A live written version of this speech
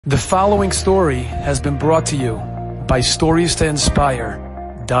The following story has been brought to you by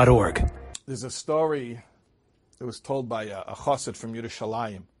StoriesToInspire.org. There's a story that was told by a chassid from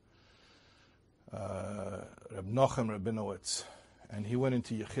Yerushalayim, Reb Nochem Rabinowitz, and he went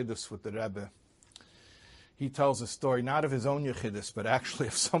into Yechidus with the Rebbe. He tells a story not of his own Yechidus, but actually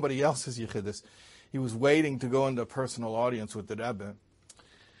of somebody else's Yechidus. He was waiting to go into a personal audience with the Rebbe,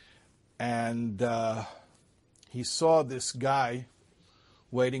 and he saw this guy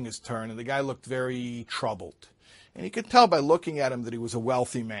waiting his turn, and the guy looked very troubled. And you could tell by looking at him that he was a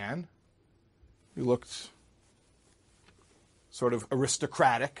wealthy man. He looked sort of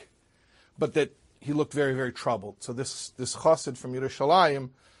aristocratic, but that he looked very, very troubled. So this chassid from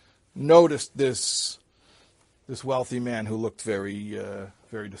Yerushalayim noticed this wealthy man who looked very,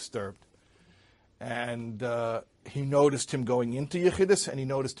 very disturbed. And he noticed him going into Yechidus, and he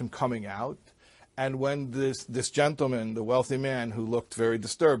noticed him coming out. And when this gentleman, the wealthy man who looked very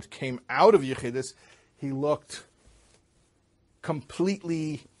disturbed, came out of Yechidus, he looked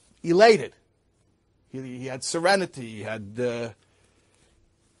completely elated. He had serenity. He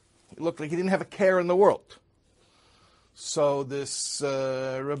looked like he didn't have a care in the world. So this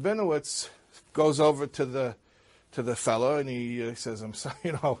Rabinowitz goes over to the fellow, and he says, "I'm sorry,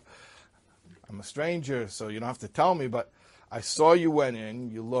 I'm a stranger, so you don't have to tell me, but I saw you went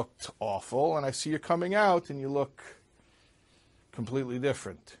in, you looked awful, and I see you coming out, and you look completely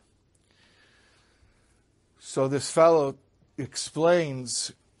different." So this fellow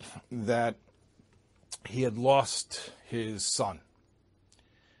explains that he had lost his son,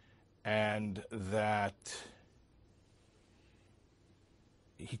 and that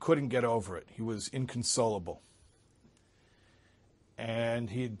he couldn't get over it. He was inconsolable.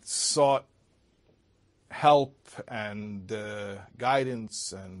 And he'd sought help and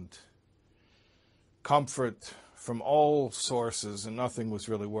guidance and comfort from all sources, and nothing was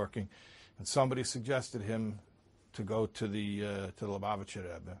really working. And somebody suggested him to go to the Lubavitcher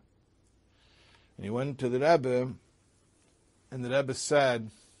Rebbe. And he went to the Rebbe, and the Rebbe said,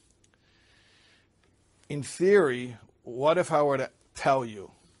 "In theory, what if I were to tell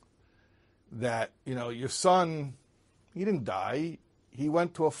you that, your son, he didn't die. He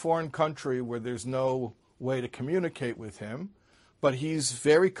went to a foreign country where there's no way to communicate with him, but he's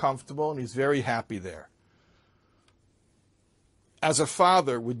very comfortable and he's very happy there. As a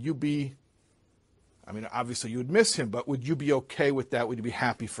father, would you be, obviously you would miss him, but would you be okay with that? Would you be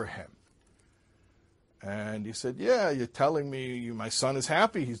happy for him?" And he said, "Yeah, you're telling me my son is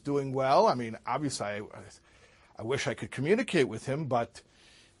happy, he's doing well. Obviously I wish I could communicate with him, but,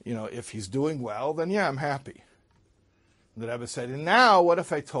 if he's doing well, then yeah, I'm happy." And the Rebbe said, "And now what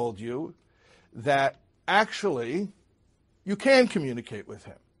if I told you that actually you can communicate with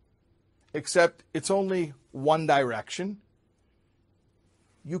him, except it's only one direction.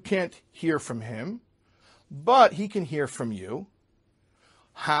 You can't hear from him, but he can hear from you.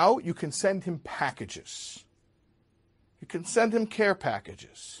 How? You can send him packages. You can send him care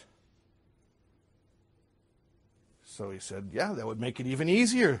packages." So he said, "Yeah, that would make it even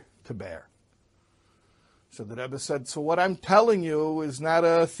easier to bear." So the Rebbe said, "So what I'm telling you is not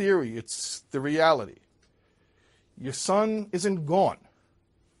a theory, it's the reality. Your son isn't gone.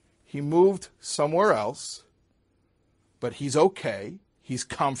 He moved somewhere else, but he's okay, he's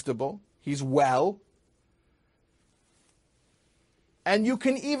comfortable, he's well. And you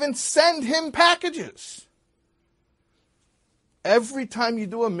can even send him packages. Every time you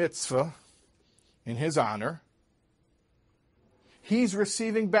do a mitzvah in his honor, he's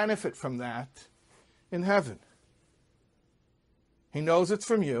receiving benefit from that in heaven. He knows it's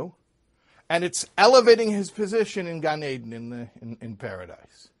from you, and it's elevating his position in Gan Eden, in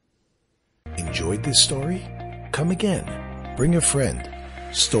paradise." Enjoyed this story? Come again. Bring a friend.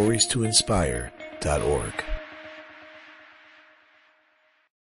 StoriesToInspire.org.